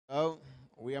Oh,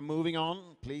 we are moving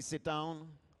on. Please sit down.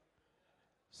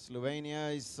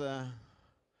 Slovenia is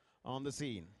on the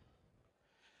scene.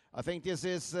 I think this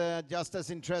is just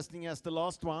as interesting as the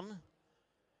last one.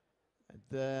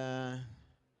 The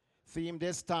theme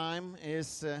this time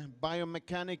is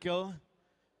biomechanical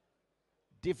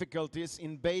difficulties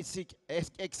in basic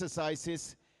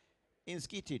exercises in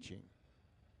ski teaching.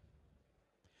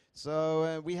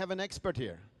 So we have an expert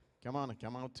here. Come on,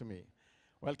 come out to me.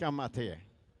 Welcome, Matej.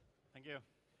 Thank you.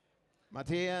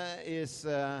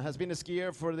 Matej has been a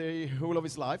skier for the whole of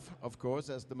his life, of course,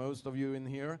 as the most of you in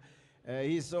here.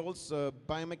 He's also a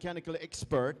biomechanical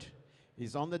expert.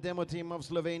 He's on the demo team of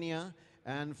Slovenia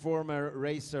and former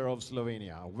racer of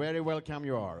Slovenia. Very welcome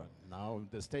you are. Now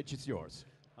the stage is yours.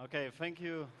 Okay, thank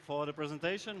you for the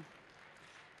presentation.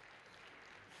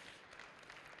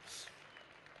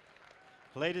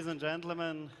 Ladies and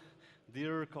gentlemen,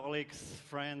 dear colleagues,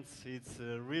 friends, it's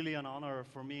really an honor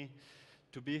for me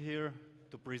to be here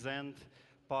to present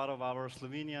part of our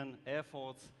Slovenian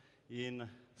efforts in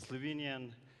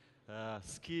Slovenian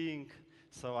skiing.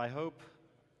 So I hope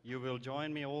you will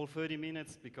join me all 30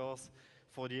 minutes, because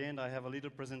for the end I have a little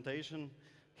presentation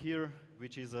here,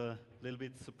 which is a little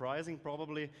bit surprising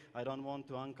probably. I don't want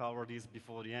to uncover this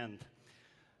before the end.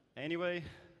 Anyway,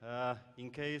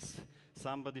 in case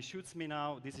somebody shoots me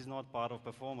now, this is not part of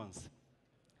performance.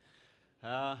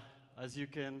 As you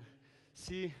can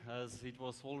see, as it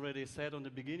was already said on the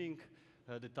beginning,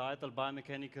 the title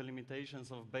Biomechanical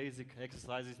Limitations of Basic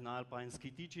Exercises in Alpine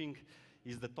Ski Teaching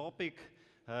is the topic.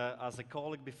 As a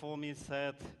colleague before me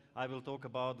said, I will talk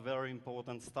about very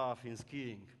important stuff in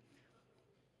skiing.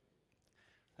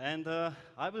 And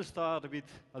I will start with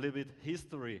a little bit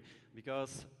history,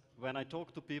 because when I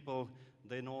talk to people,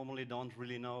 they normally don't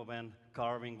really know when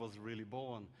carving was really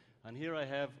born. And here I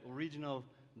have original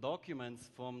documents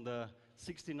from the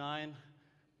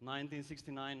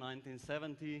 1969,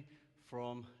 1970,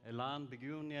 from Elan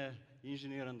Begunje,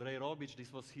 engineer Andrej Robic.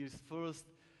 This was his first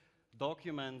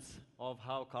documents of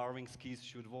how carving skis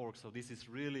should work. So this is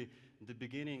really the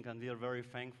beginning, and we are very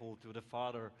thankful to the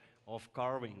father of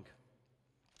carving.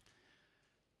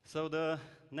 So the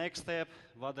next step,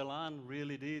 what Elan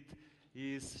really did,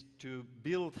 is to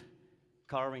build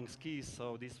carving skis.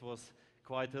 So this was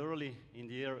quite early in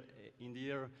the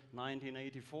year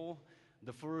 1984.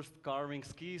 The first carving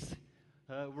skis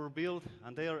were built,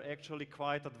 and they are actually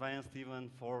quite advanced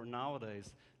even for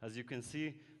nowadays. As you can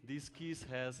see, these skis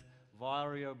has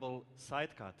variable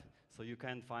side cut, so you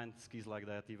can't find skis like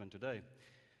that even today.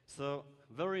 So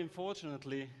very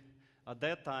unfortunately, at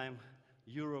that time,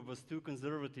 Europe was too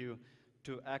conservative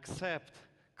to accept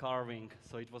carving.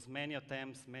 So it was many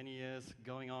attempts, many years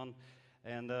going on,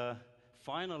 and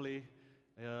finally,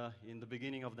 in the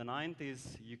beginning of the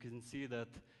 90s, you can see that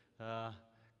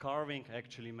carving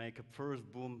actually make a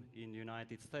first boom in the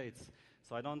United States.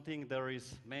 So I don't think there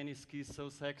is many skis so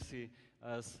sexy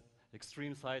as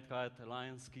extreme side cut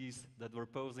Alliance skis that were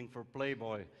posing for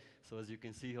Playboy. So as you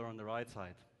can see here on the right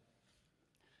side.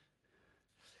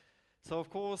 So of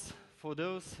course, for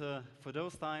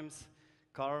those times,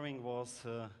 carving was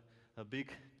a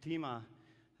big theme,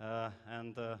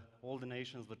 and all the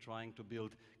nations were trying to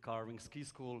build carving ski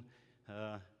school,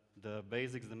 the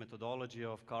basics, the methodology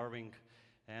of carving.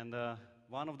 And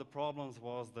one of the problems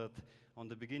was that on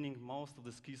the beginning, most of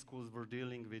the ski schools were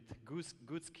dealing with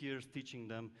good skiers, teaching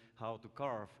them how to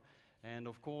carve. And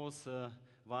of course,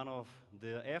 one of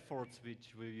the efforts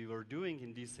which we were doing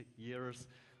in these years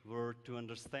were to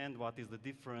understand what is the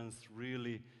difference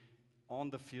really on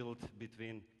the field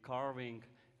between carving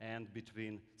and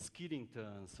between skiing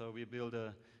turns. So we built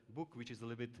a book which is a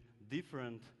little bit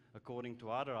different according to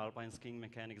other alpine skiing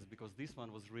mechanics, because this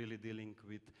one was really dealing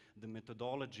with the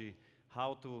methodology,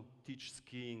 how to teach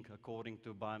skiing according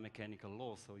to biomechanical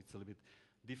laws. So it's a little bit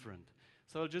different.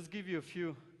 So I'll just give you a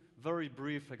few very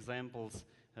brief examples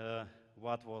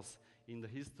what was in the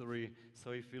history.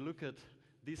 So if you look at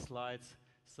these slides,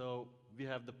 so we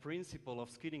have the principle of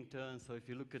skiing turns. So if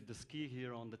you look at the ski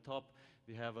here on the top,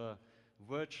 we have a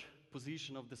wedge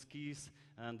position of the skis,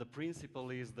 and the principle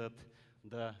is that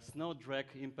the snow drag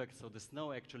impact, so the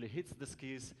snow actually hits the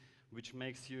skis, which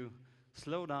makes you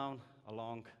slow down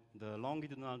along the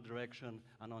longitudinal direction,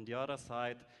 and on the other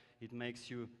side, it makes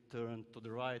you turn to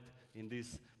the right in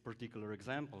this particular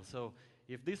example. So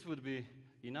if this would be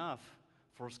enough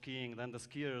for skiing, then the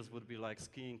skiers would be like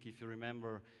skiing, if you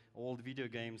remember old video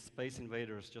games, Space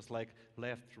Invaders, just like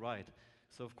left, right.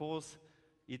 So of course,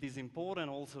 it is important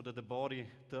also that the body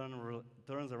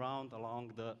turns around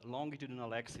along the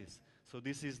longitudinal axis. So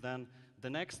this is then the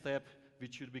next step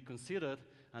which should be considered,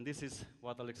 and this is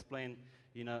what I'll explain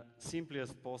in a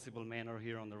simplest possible manner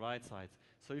here on the right side.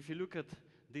 So if you look at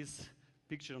this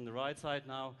picture on the right side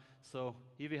now, so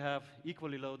if we have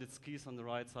equally loaded skis on the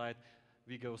right side,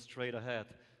 we go straight ahead.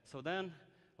 So then,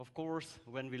 of course,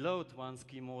 when we load one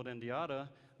ski more than the other,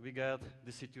 we get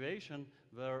the situation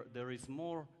where there is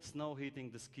more snow hitting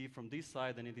the ski from this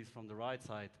side than it is from the right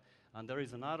side. And there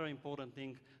is another important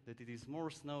thing, that it is more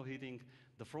snow hitting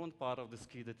the front part of the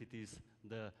ski than it is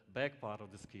the back part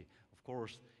of the ski. Of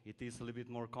course, it is a little bit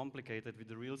more complicated with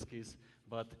the real skis,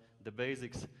 but the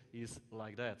basics is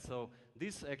like that. So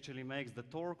this actually makes the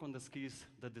torque on the skis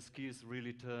that the skis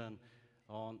really turn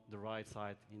on the right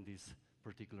side in this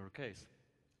particular case.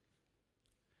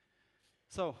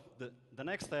 So the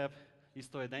next step is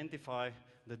to identify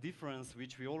the difference,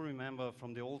 which we all remember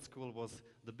from the old school was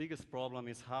the biggest problem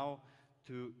is how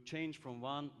to change from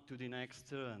one to the next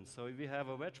turn. So if we have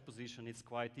a wedge position, it's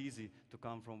quite easy to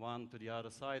come from one to the other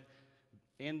side,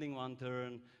 ending one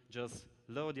turn, just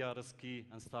load the other ski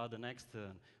and start the next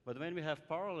turn. But when we have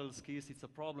parallel skis, it's a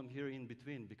problem here in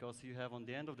between, because you have on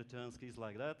the end of the turn skis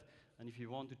like that, and if you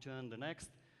want to turn the next,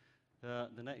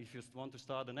 if you want to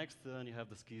start the next turn, you have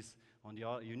the skis on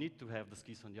the you need to have the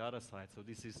skis on the other side. So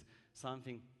this is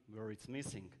something where it's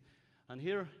missing. And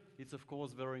here, it's of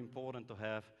course very important to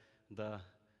have the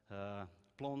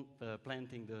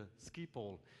planting the ski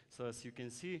pole. So as you can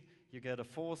see, you get a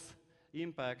force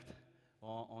impact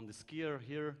on the skier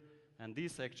here, and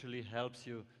this actually helps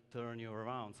you turn you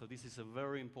around. So this is a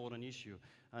very important issue.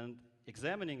 And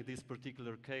examining this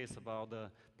particular case about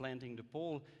planting the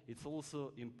pole, it's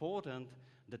also important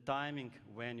the timing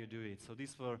when you do it. So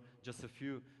these were just a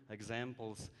few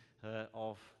examples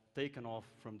taken off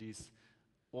from this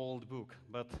old book.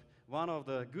 But one of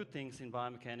the good things in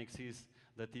biomechanics is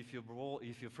that if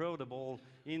you throw the ball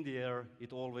in the air,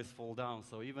 it always falls down.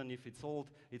 So even if it's old,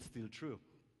 it's still true.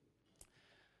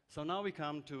 So now we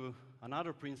come to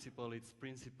another principle. It's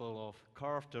principle of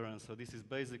curved turns. So this is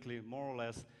basically more or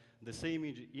less the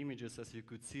same images as you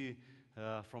could see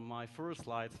from my first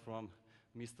slides from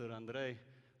Mr. Andrej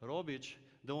Robic.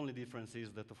 The only difference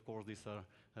is that, of course, these are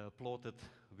plotted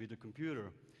with a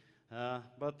computer.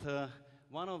 But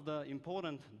one of the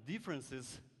important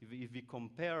differences, if we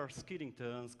compare skidding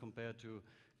turns compared to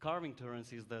carving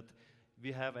turns, is that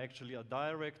we have actually a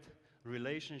direct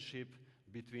relationship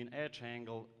between edge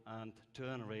angle and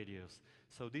turn radius.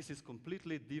 So this is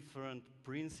completely different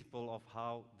principle of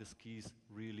how the skis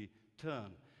really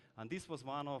turn. And this was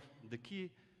one of the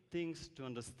key things to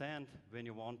understand when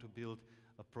you want to build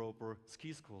a proper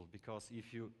ski school, because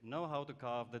if you know how to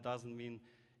carve, that doesn't mean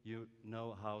you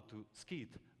know how to ski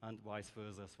it, and vice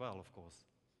versa as well, of course.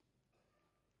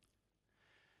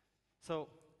 So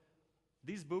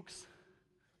these books,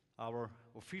 our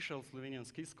official Slovenian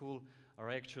ski school, are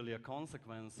actually a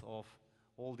consequence of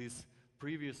all this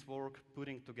previous work,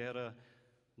 putting together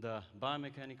the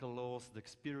biomechanical laws, the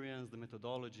experience, the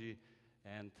methodology,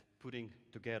 and putting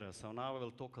together. So now I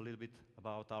will talk a little bit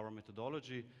about our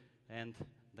methodology, and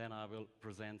then I will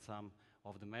present some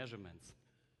of the measurements.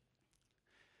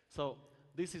 So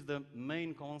this is the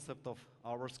main concept of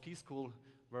our ski school,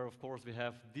 where of course we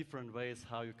have different ways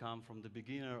how you come from the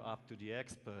beginner up to the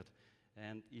expert.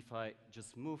 And if I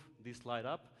just move this slide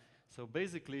up, so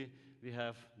basically we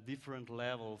have different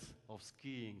levels of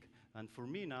skiing. And for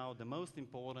me now, the most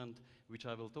important, which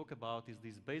I will talk about, is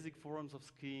these basic forms of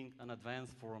skiing and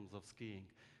advanced forms of skiing.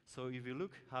 So if you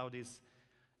look how these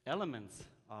elements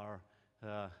are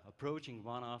approaching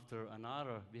one after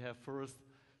another, we have first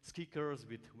ski curves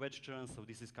with wedge turns, so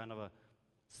this is kind of a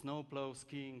snowplow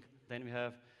skiing. Then we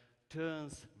have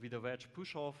turns with a wedge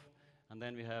push-off, and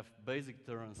then we have basic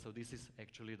turns, so this is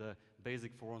actually the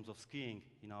basic forms of skiing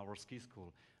in our ski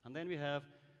school. And then we have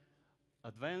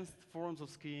advanced forms of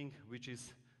skiing, which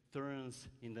is turns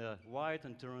in the wide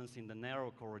and turns in the narrow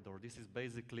corridor. This is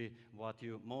basically what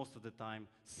you most of the time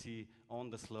see on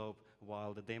the slope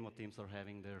while the demo teams are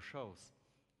having their shows.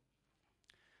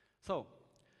 So,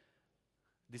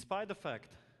 despite the fact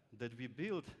that we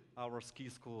built our ski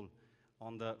school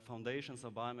on the foundations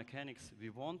of biomechanics, we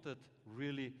wanted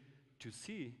really to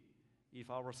see if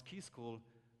our ski school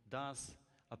does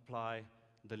apply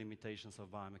the limitations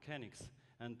of biomechanics.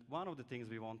 And one of the things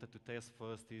we wanted to test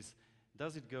first is,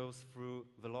 does it go through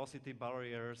velocity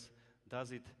barriers?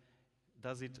 Does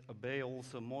it obey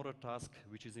also motor task,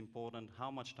 which is important?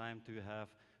 How much time do you have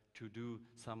to do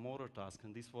some motor task?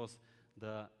 And this was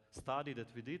the study that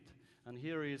we did. And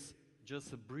here is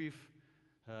just a brief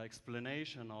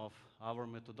explanation of our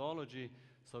methodology.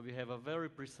 So we have a very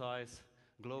precise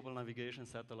global navigation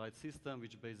satellite system,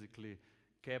 which basically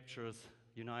captures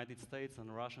United States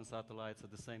and Russian satellites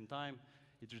at the same time.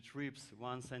 It retrieves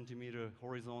 1 centimeter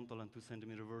horizontal and 2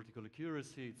 centimeter vertical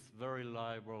accuracy. It's very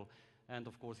reliable, and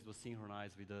of course it was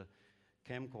synchronized with the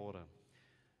camcorder.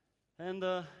 And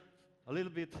a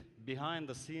little bit behind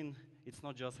the scene, it's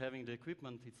not just having the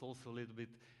equipment, it's also a little bit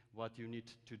what you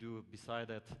need to do beside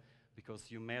that,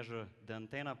 because you measure the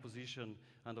antenna position,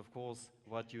 and of course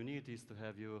what you need is to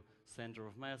have your center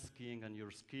of mass skiing and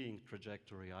your skiing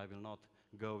trajectory. I will not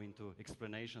go into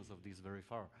explanations of this very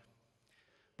far.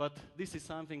 But this is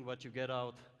something what you get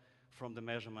out from the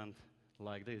measurement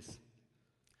like this.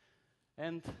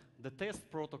 And the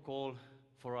test protocol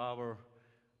for our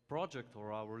project,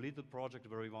 or our little project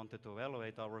where we wanted to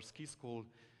evaluate our ski school,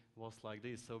 was like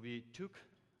this. So we took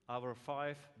our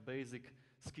 5 basic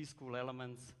ski school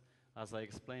elements, as I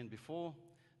explained before.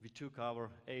 We took our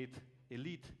 8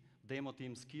 elite demo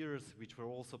team skiers, which were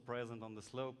also present on the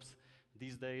slopes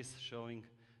these days, showing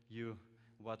you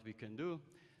what we can do.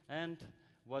 And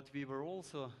what we were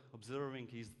also observing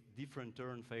is different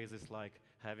turn phases, like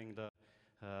having the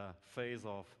phase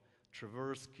of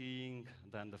traverse skiing,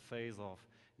 then the phase of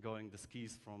going the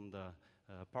skis from the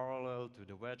parallel to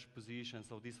the wedge position.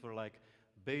 So these were like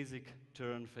basic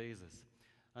turn phases.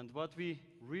 And what we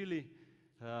really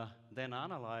then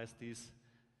analyzed is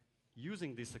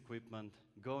using this equipment,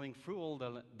 going through all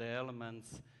the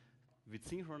elements with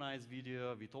synchronized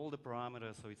video, with all the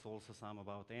parameters. So it's also some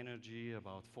about energy,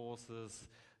 about forces.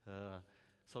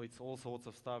 So it's all sorts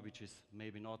of stuff which is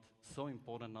maybe not so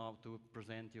important now to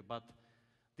present you, but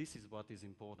this is what is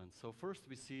important. So first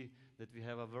we see that we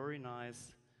have a very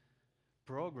nice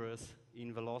progress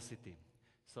in velocity.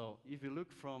 So if we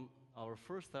look from our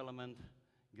first element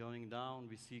going down,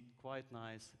 we see quite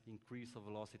nice increase of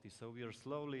velocity. So we are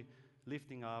slowly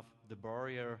lifting off the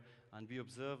barrier, and we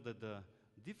observe that the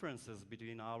differences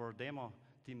between our demo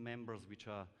team members, which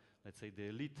are, let's say, the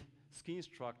elite ski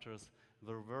instructors,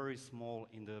 were very small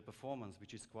in the performance,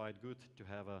 which is quite good to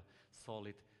have a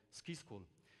solid ski school.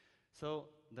 So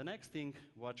the next thing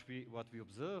what we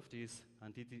observed is,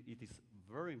 and it is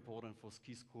very important for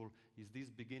ski school, is this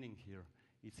beginning here.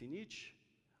 It's in each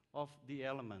of the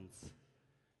elements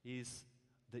is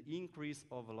the increase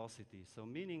of velocity. So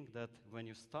meaning that when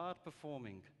you start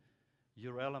performing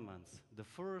your elements, the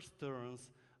first turns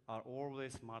are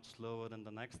always much slower than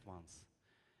the next ones.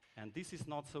 And this is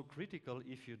not so critical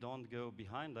if you don't go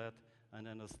behind that and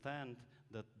understand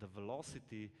that the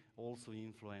velocity also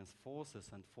influences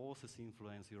forces, and forces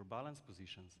influence your balance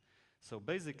positions. So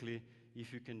basically,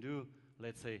 if you can do,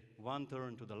 let's say, 1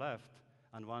 turn to the left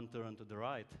and 1 turn to the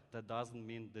right, that doesn't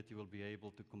mean that you will be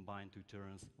able to combine 2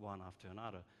 turns one after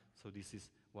another. So this is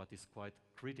what is quite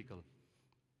critical.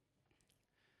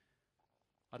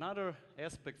 Another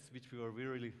aspect which we were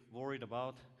really worried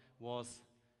about was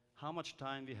how much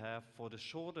time we have for the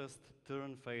shortest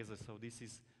turn phases. So this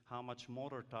is how much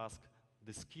motor task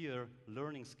the skier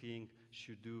learning skiing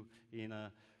should do in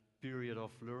a period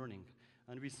of learning.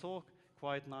 And we saw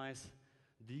quite nice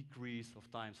decrease of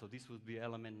time. So this would be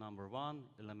element number 1,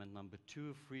 element number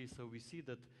 2, 3. So we see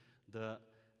that the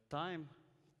time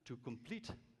to complete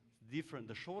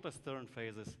the shortest turn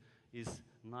phases is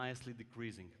nicely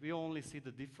decreasing. We only see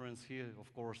the difference here.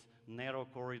 Of course, narrow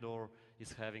corridor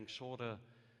is having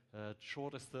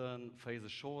shortest turn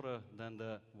phases shorter than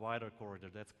the wider corridor.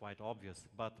 That's quite obvious.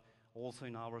 But also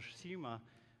in our schema,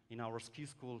 in our ski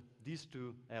school, these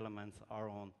 2 elements are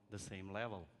on the same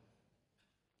level.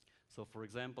 So for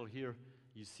example, here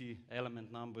you see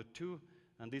element number 2,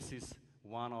 and this is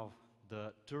one of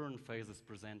the turn phases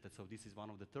presented. So this is one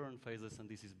of the turn phases, and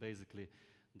this is basically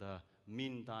the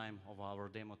mean time of our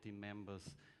demo team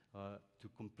members to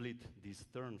complete this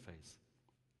turn phase.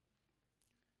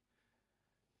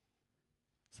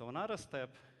 So another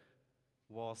step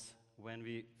was when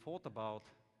we thought about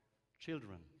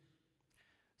children.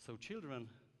 So children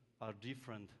are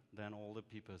different than older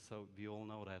people, so we all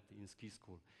know that in ski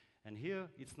school. And here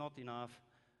it's not enough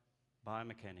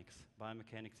biomechanics.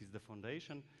 Biomechanics is the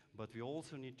foundation, but we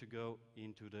also need to go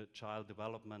into the child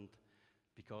development,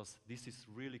 because this is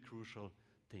really crucial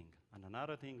thing. And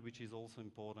another thing which is also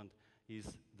important is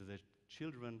that the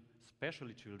children,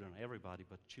 especially children, everybody,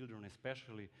 but children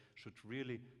especially, should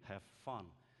really have fun.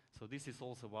 So this is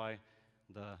also why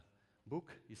the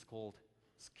book is called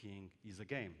Skiing is a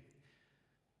Game.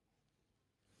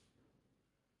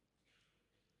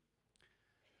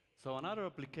 So another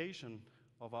application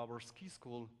of our ski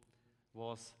school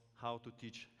was how to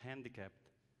teach handicapped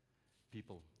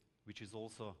people, which is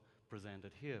also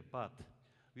presented here. But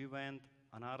we went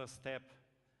another step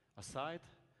aside,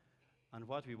 and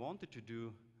what we wanted to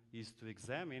do is to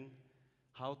examine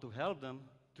how to help them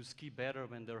to ski better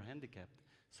when they're handicapped.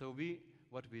 So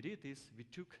what we did is we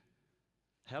took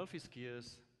healthy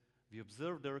skiers, we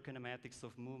observe their kinematics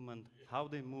of movement, how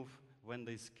they move when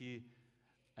they ski,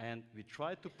 and we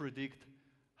try to predict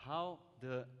how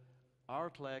the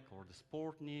art leg or the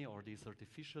sport knee or this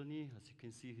artificial knee, as you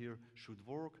can see here, should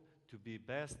work to be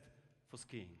best for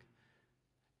skiing.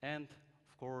 And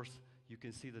of course, you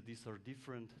can see that these are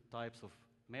different types of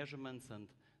measurements, and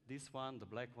this one, the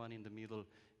black one in the middle,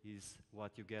 is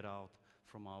what you get out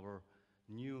from our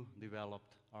new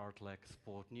developed art leg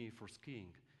sport knee for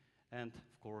skiing. And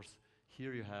of course,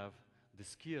 here you have the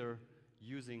skier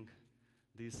using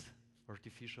this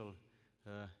artificial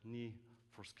knee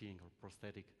for skiing, or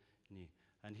prosthetic knee.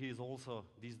 And he is also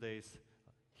these days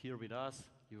here with us.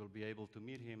 You will be able to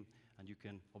meet him and you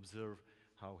can observe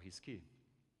how he skis.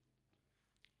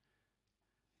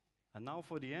 And now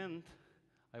for the end,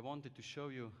 I wanted to show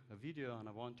you a video, and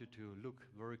I want you to look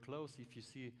very close if you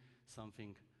see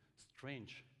something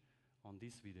strange on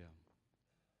this video.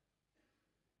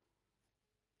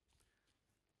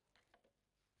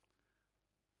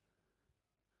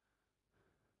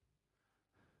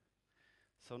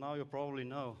 So now you probably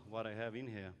know what I have in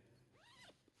here.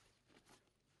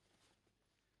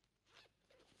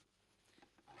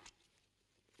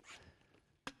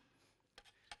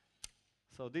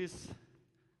 So this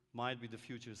might be the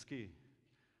future ski.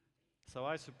 So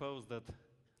I suppose that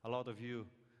a lot of you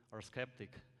are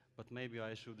skeptic, but maybe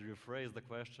I should rephrase the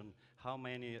question: how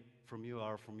many from you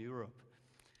are from Europe?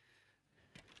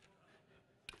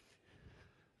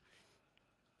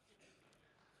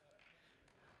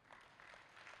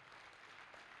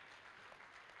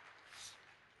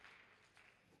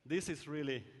 This is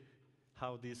really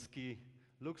how this ski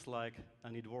looks like,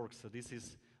 and it works. So this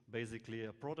is basically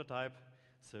a prototype.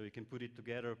 So you can put it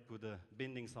together, put the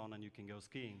bindings on, and you can go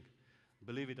skiing.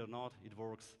 Believe it or not, it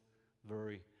works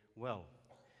very well.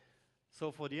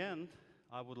 So for the end,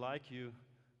 I would like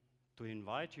to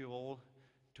invite you all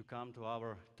to come to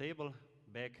our table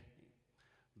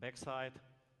backside.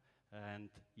 And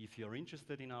if you're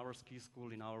interested in our ski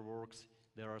school, in our works,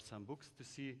 there are some books to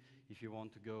see if you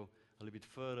want to go a little bit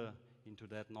further into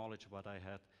that knowledge, what I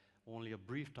had only a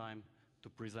brief time to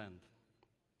present.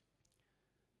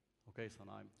 Okay, so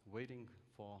now I'm waiting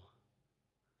for...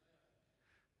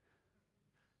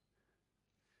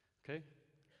 Okay,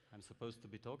 I'm supposed to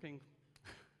be talking.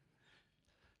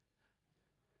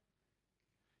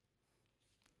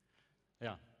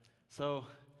 Yeah, so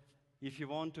if you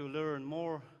want to learn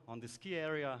more on the ski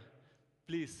area,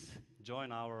 please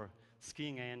join our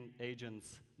skiing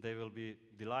agents. They will be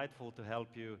delightful to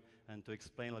help you and to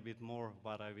explain a bit more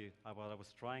what I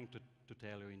was trying to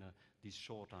tell you in this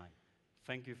short time.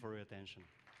 Thank you for your attention.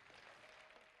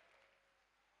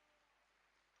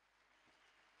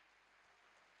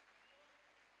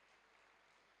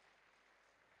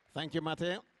 Thank you,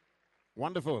 Matej.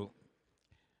 Wonderful.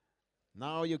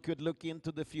 Now you could look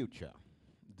into the future.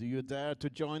 Do you dare to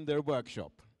join their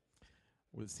workshop?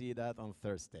 We'll see that on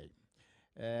Thursday.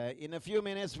 In a few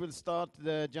minutes, we'll start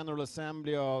the General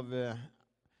Assembly of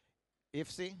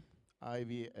IFSI,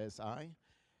 IVSI.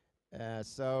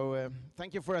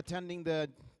 Thank you for attending the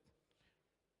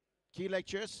key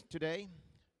lectures today,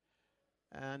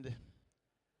 and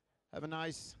have a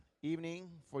nice evening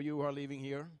for you who are leaving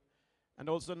here, and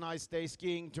also a nice day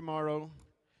skiing tomorrow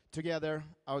together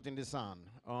out in the sun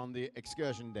on the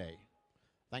excursion day.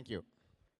 Thank you.